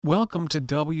Welcome to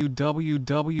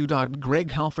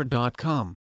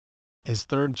www.greghalfer.com. As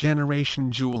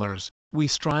third-generation jewelers, we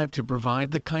strive to provide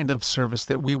the kind of service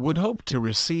that we would hope to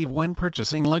receive when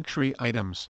purchasing luxury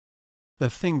items.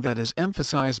 The thing that is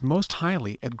emphasized most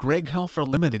highly at Greg Halfer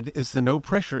Limited is the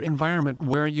no-pressure environment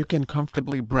where you can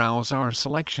comfortably browse our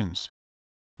selections.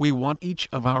 We want each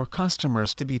of our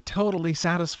customers to be totally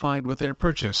satisfied with their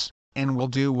purchase, and will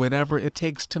do whatever it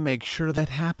takes to make sure that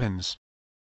happens.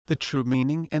 The true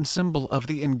meaning and symbol of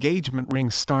the engagement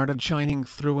ring started shining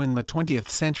through in the 20th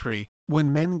century,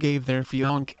 when men gave their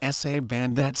fiancés a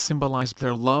band that symbolized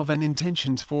their love and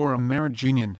intentions for a marriage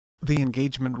union. The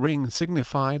engagement ring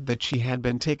signified that she had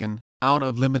been taken out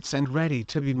of limits and ready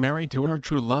to be married to her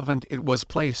true love, and it was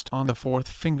placed on the fourth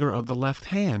finger of the left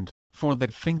hand, for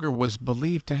that finger was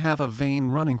believed to have a vein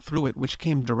running through it which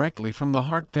came directly from the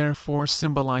heart, therefore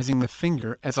symbolizing the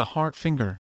finger as a heart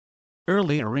finger.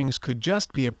 Earlier rings could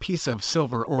just be a piece of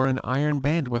silver or an iron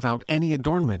band without any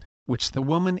adornment, which the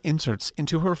woman inserts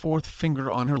into her fourth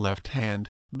finger on her left hand.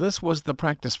 This was the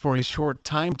practice for a short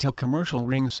time till commercial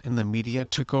rings and the media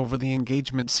took over the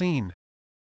engagement scene.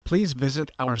 Please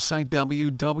visit our site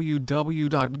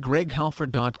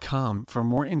www.greghalfer.com for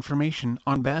more information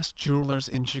on best jewelers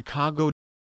in Chicago.